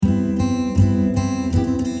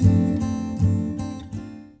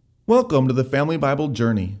Welcome to the Family Bible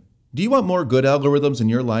Journey. Do you want more good algorithms in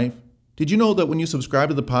your life? Did you know that when you subscribe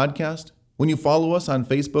to the podcast, when you follow us on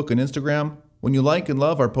Facebook and Instagram, when you like and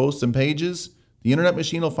love our posts and pages, the internet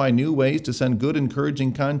machine will find new ways to send good,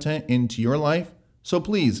 encouraging content into your life? So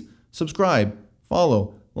please, subscribe,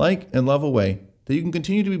 follow, like, and love away, that you can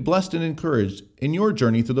continue to be blessed and encouraged in your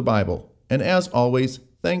journey through the Bible. And as always,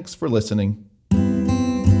 thanks for listening.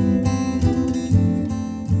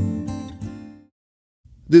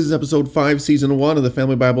 This is episode 5, season 1 of the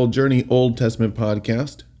Family Bible Journey Old Testament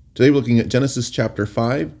podcast. Today we're looking at Genesis chapter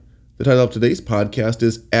 5. The title of today's podcast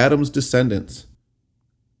is Adam's Descendants.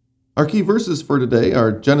 Our key verses for today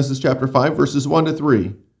are Genesis chapter 5, verses 1 to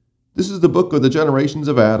 3. This is the book of the generations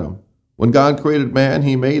of Adam. When God created man,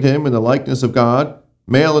 he made him in the likeness of God.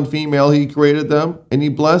 Male and female he created them, and he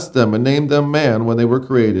blessed them and named them man when they were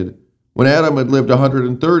created. When Adam had lived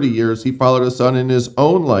 130 years, he fathered a son in his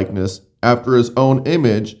own likeness, after his own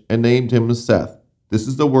image, and named him Seth. This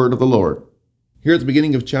is the word of the Lord. Here at the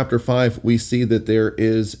beginning of chapter 5, we see that there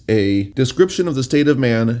is a description of the state of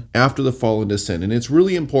man after the fall into sin. And it's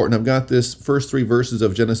really important. I've got this first 3 verses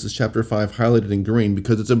of Genesis chapter 5 highlighted in green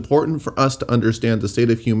because it's important for us to understand the state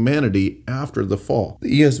of humanity after the fall.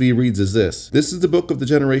 The ESV reads as this: This is the book of the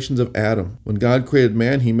generations of Adam. When God created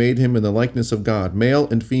man, he made him in the likeness of God. Male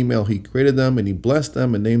and female he created them, and he blessed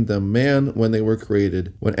them and named them man when they were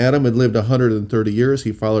created. When Adam had lived 130 years,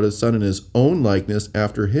 he fathered a son in his own likeness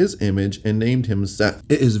after his image and named him Seth.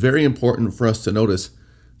 It is very important for us to notice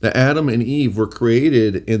that Adam and Eve were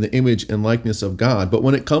created in the image and likeness of God. But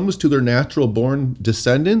when it comes to their natural born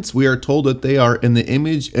descendants, we are told that they are in the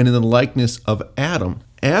image and in the likeness of Adam.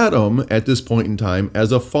 Adam, at this point in time,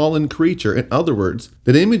 as a fallen creature, in other words,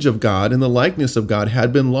 that image of God and the likeness of God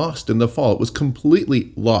had been lost in the fall. It was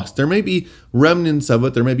completely lost. There may be remnants of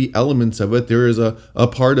it. There may be elements of it. There is a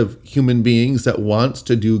part of human beings that wants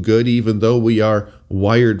to do good, even though we are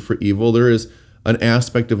wired for evil. There is an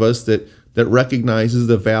aspect of us that recognizes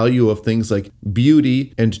the value of things like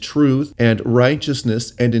beauty and truth and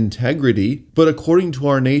righteousness and integrity. But according to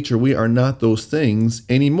our nature, we are not those things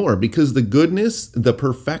anymore because the goodness, the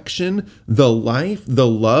perfection, the life, the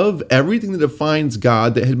love, everything that defines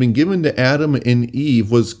God that had been given to Adam and Eve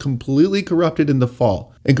was completely corrupted in the fall.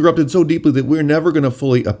 And corrupted so deeply that we're never going to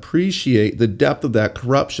fully appreciate the depth of that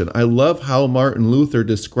corruption. I love how Martin Luther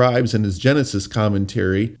describes in his Genesis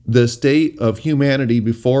commentary the state of humanity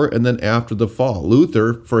before and then after the fall.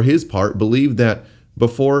 Luther, for his part, believed that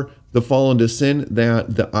before the fall into sin,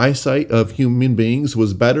 that the eyesight of human beings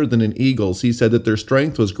was better than an eagle's. He said that their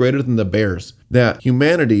strength was greater than the bear's, that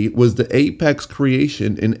humanity was the apex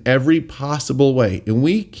creation in every possible way. And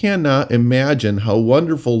we cannot imagine how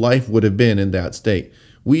wonderful life would have been in that state.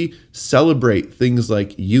 We celebrate things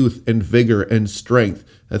like youth and vigor and strength.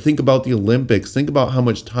 Think about the Olympics. Think about how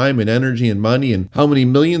much time and energy and money and how many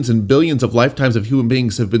millions and billions of lifetimes of human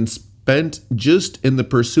beings have been spent just in the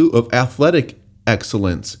pursuit of athletic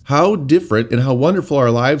excellence. How different and how wonderful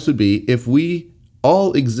our lives would be if we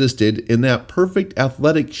all existed in that perfect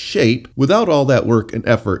athletic shape without all that work and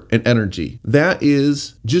effort and energy. That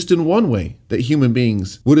is just in one way that human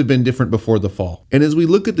beings would have been different before the fall. And as we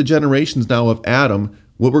look at the generations now of Adam,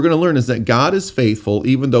 what we're going to learn is that God is faithful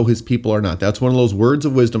even though his people are not. That's one of those words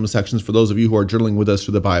of wisdom sections for those of you who are journaling with us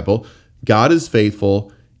through the Bible. God is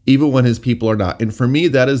faithful even when his people are not. And for me,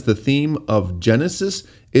 that is the theme of Genesis.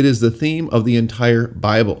 It is the theme of the entire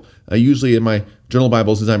Bible. Usually in my journal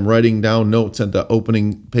Bibles, as I'm writing down notes at the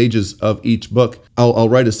opening pages of each book, I'll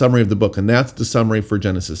write a summary of the book, and that's the summary for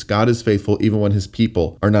Genesis. God is faithful even when his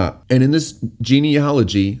people are not. And in this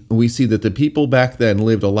genealogy, we see that the people back then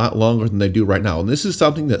lived a lot longer than they do right now. And this is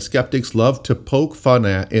something that skeptics love to poke fun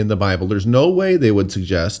at in the Bible. There's no way they would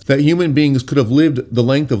suggest that human beings could have lived the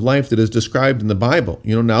length of life that is described in the Bible.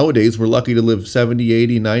 You know, nowadays we're lucky to live 70,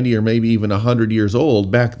 80, 90, or maybe even 100 years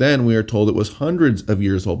old. Back then we are told it was hundreds of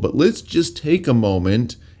years old. But let's just take a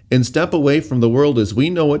moment and step away from the world as we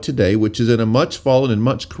know it today, which is in a much fallen and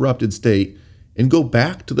much corrupted state, and go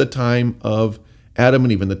back to the time of Adam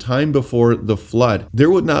and Eve, the time before the flood.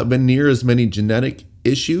 There would not have been near as many genetic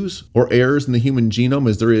issues or errors in the human genome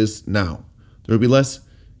as there is now. There would be less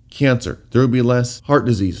cancer. There would be less heart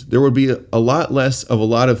disease. There would be a lot less of a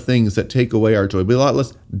lot of things that take away our joy. There would be a lot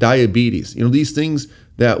less diabetes. You know, these things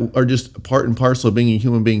that are just part and parcel of being a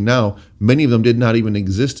human being now, many of them did not even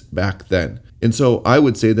exist back then. And so I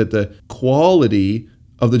would say that the quality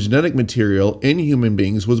of the genetic material in human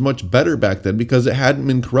beings was much better back then because it hadn't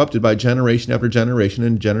been corrupted by generation after generation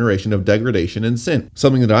and generation of degradation and sin.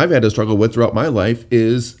 Something that I've had to struggle with throughout my life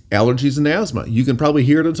is allergies and asthma. You can probably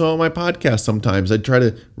hear it on some of my podcasts sometimes. I try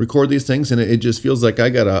to record these things and it just feels like I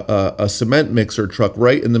got a cement mixer truck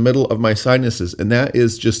right in the middle of my sinuses. And that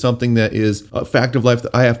is just something that is a fact of life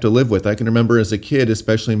that I have to live with. I can remember as a kid,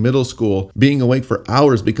 especially in middle school, being awake for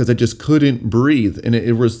hours because I just couldn't breathe. And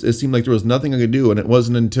it seemed like there was nothing I could do. And it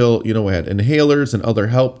wasn't until, I had inhalers and other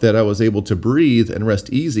help that I was able to breathe and rest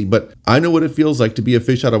easy. But I know what it feels like to be a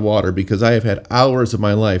fish out of water because I have had hours of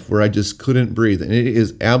my life where I just couldn't breathe. And it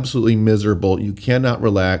is absolutely miserable. You cannot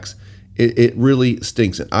relax. It really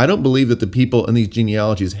stinks. And I don't believe that the people in these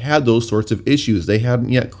genealogies had those sorts of issues. They hadn't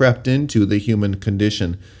yet crept into the human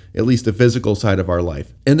condition, at least the physical side of our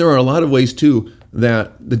life. And there are a lot of ways too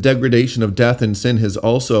that the degradation of death and sin has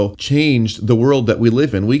also changed the world that we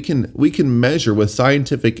live in. We can measure with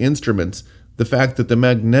scientific instruments the fact that the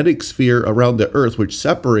magnetic sphere around the earth, which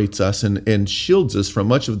separates us and shields us from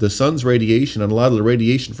much of the sun's radiation and a lot of the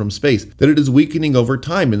radiation from space, that it is weakening over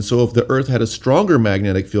time. And so if the earth had a stronger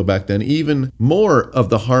magnetic field back then, even more of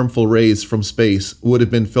the harmful rays from space would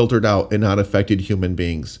have been filtered out and not affected human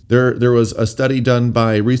beings. There was a study done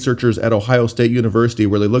by researchers at Ohio State University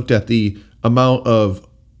where they looked at the amount of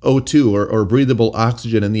O2 or breathable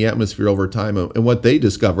oxygen in the atmosphere over time. And what they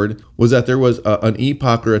discovered was that there was an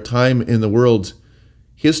epoch or a time in the world's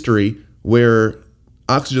history where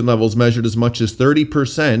oxygen levels measured as much as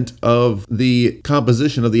 30% of the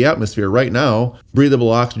composition of the atmosphere. Right now, breathable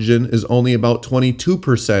oxygen is only about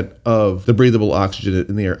 22% of the breathable oxygen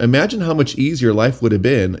in the air. Imagine how much easier life would have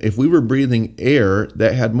been if we were breathing air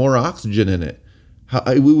that had more oxygen in it.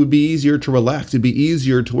 It would be easier to relax. It'd be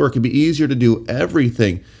easier to work. It'd be easier to do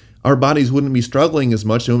everything. Our bodies wouldn't be struggling as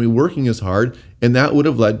much. They wouldn't be working as hard. And that would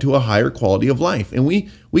have led to a higher quality of life. And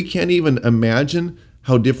we can't even imagine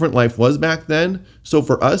how different life was back then. So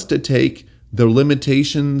for us to take the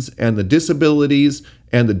limitations and the disabilities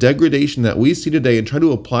and the degradation that we see today and try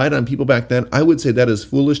to apply it on people back then, I would say that is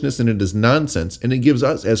foolishness and it is nonsense. And it gives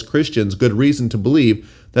us as Christians good reason to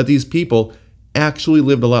believe that these people actually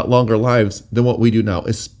lived a lot longer lives than what we do now,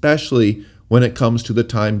 especially when it comes to the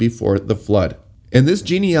time before the flood. And this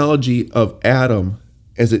genealogy of Adam,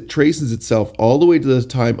 as it traces itself all the way to the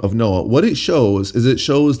time of Noah, what it shows is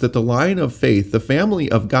that the line of faith, the family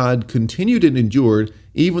of God, continued and endured,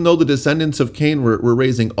 even though the descendants of Cain were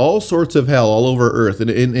raising all sorts of hell all over earth,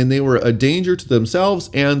 and they were a danger to themselves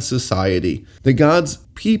and society. That God's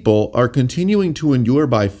people are continuing to endure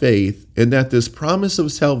by faith, and that this promise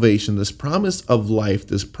of salvation, this promise of life,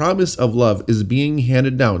 this promise of love is being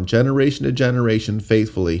handed down generation to generation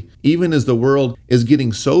faithfully, even as the world is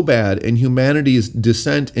getting so bad and humanity's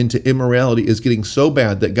descent into immorality is getting so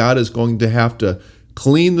bad that God is going to have to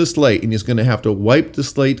clean the slate, and he's going to have to wipe the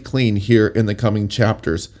slate clean here in the coming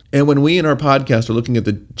chapters. And when we in our podcast are looking at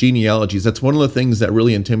the genealogies, that's one of the things that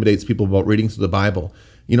really intimidates people about reading through the Bible.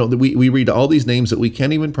 We read all these names that we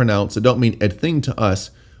can't even pronounce, that don't mean a thing to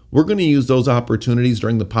us. We're going to use those opportunities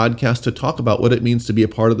during the podcast to talk about what it means to be a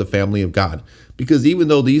part of the family of God. Because even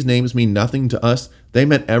though these names mean nothing to us, they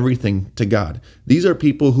meant everything to God. These are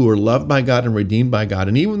people who are loved by God and redeemed by God.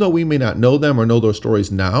 And even though we may not know them or know their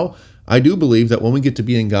stories now, I do believe that when we get to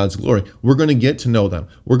be in God's glory, we're going to get to know them.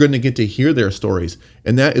 We're going to get to hear their stories.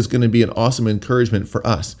 And that is going to be an awesome encouragement for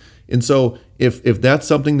us. And so if that's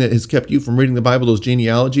something that has kept you from reading the Bible, those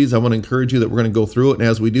genealogies, I want to encourage you that we're going to go through it. And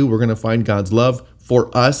as we do, we're going to find God's love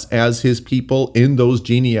for us as his people in those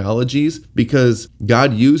genealogies, because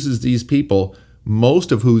God uses these people,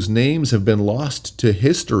 most of whose names have been lost to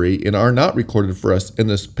history and are not recorded for us in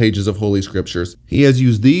the pages of Holy Scriptures. He has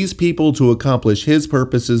used these people to accomplish his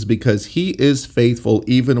purposes because he is faithful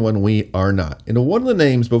even when we are not. And one of the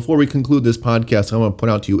names, before we conclude this podcast, I want to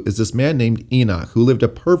point out to you is this man named Enoch, who lived a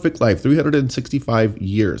perfect life, 365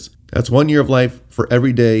 years. That's 1 year of life for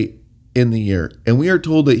every day in the year. And we are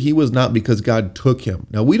told that he was not because God took him.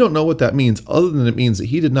 Now, we don't know what that means, other than it means that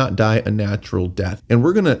he did not die a natural death. And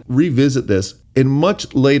we're going to revisit this in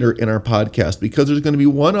much later in our podcast, because there's going to be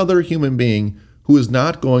one other human being who is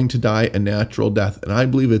not going to die a natural death. And I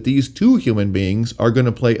believe that these two human beings are going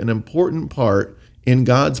to play an important part in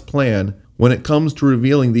God's plan when it comes to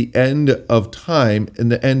revealing the end of time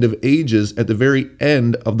and the end of ages at the very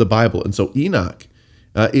end of the Bible. And so Enoch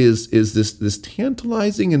is this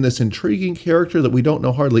tantalizing and this intriguing character that we don't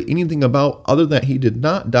know hardly anything about, other than he did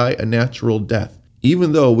not die a natural death.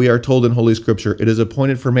 Even though we are told in Holy Scripture, it is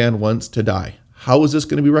appointed for man once to die. How is this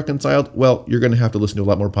going to be reconciled? Well, you're going to have to listen to a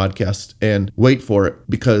lot more podcasts and wait for it,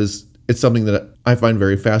 because it's something that I find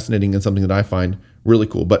very fascinating and something that I find really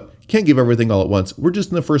cool. But can't give everything all at once. We're just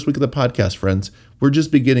in the first week of the podcast, friends. We're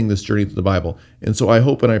just beginning this journey through the Bible. And so I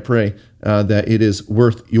hope and I pray that it is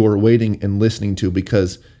worth your waiting and listening to,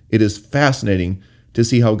 because it is fascinating to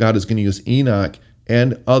see how God is going to use Enoch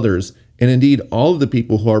and others, and indeed all of the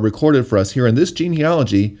people who are recorded for us here in this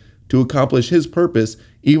genealogy to accomplish his purpose,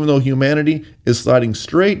 even though humanity is sliding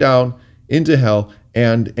straight down into hell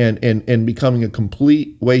and becoming a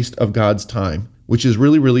complete waste of God's time, which is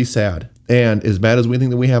really, really sad. And as bad as we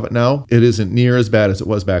think that we have it now, it isn't near as bad as it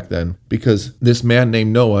was back then, because this man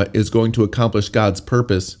named Noah is going to accomplish God's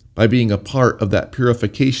purpose by being a part of that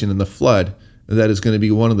purification in the flood. That is going to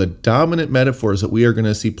be one of the dominant metaphors that we are going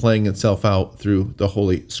to see playing itself out through the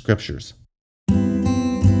Holy Scriptures.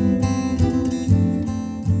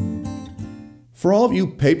 For all of you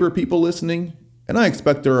paper people listening, and I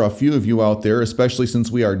expect there are a few of you out there, especially since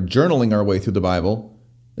we are journaling our way through the Bible,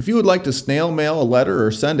 if you would like to snail mail a letter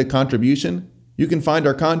or send a contribution, you can find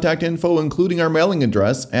our contact info, including our mailing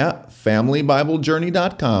address, at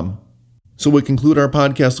familybiblejourney.com. So we conclude our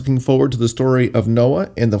podcast looking forward to the story of Noah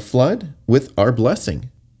and the flood with our blessing.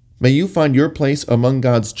 May you find your place among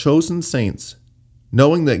God's chosen saints,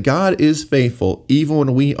 knowing that God is faithful even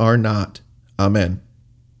when we are not. Amen.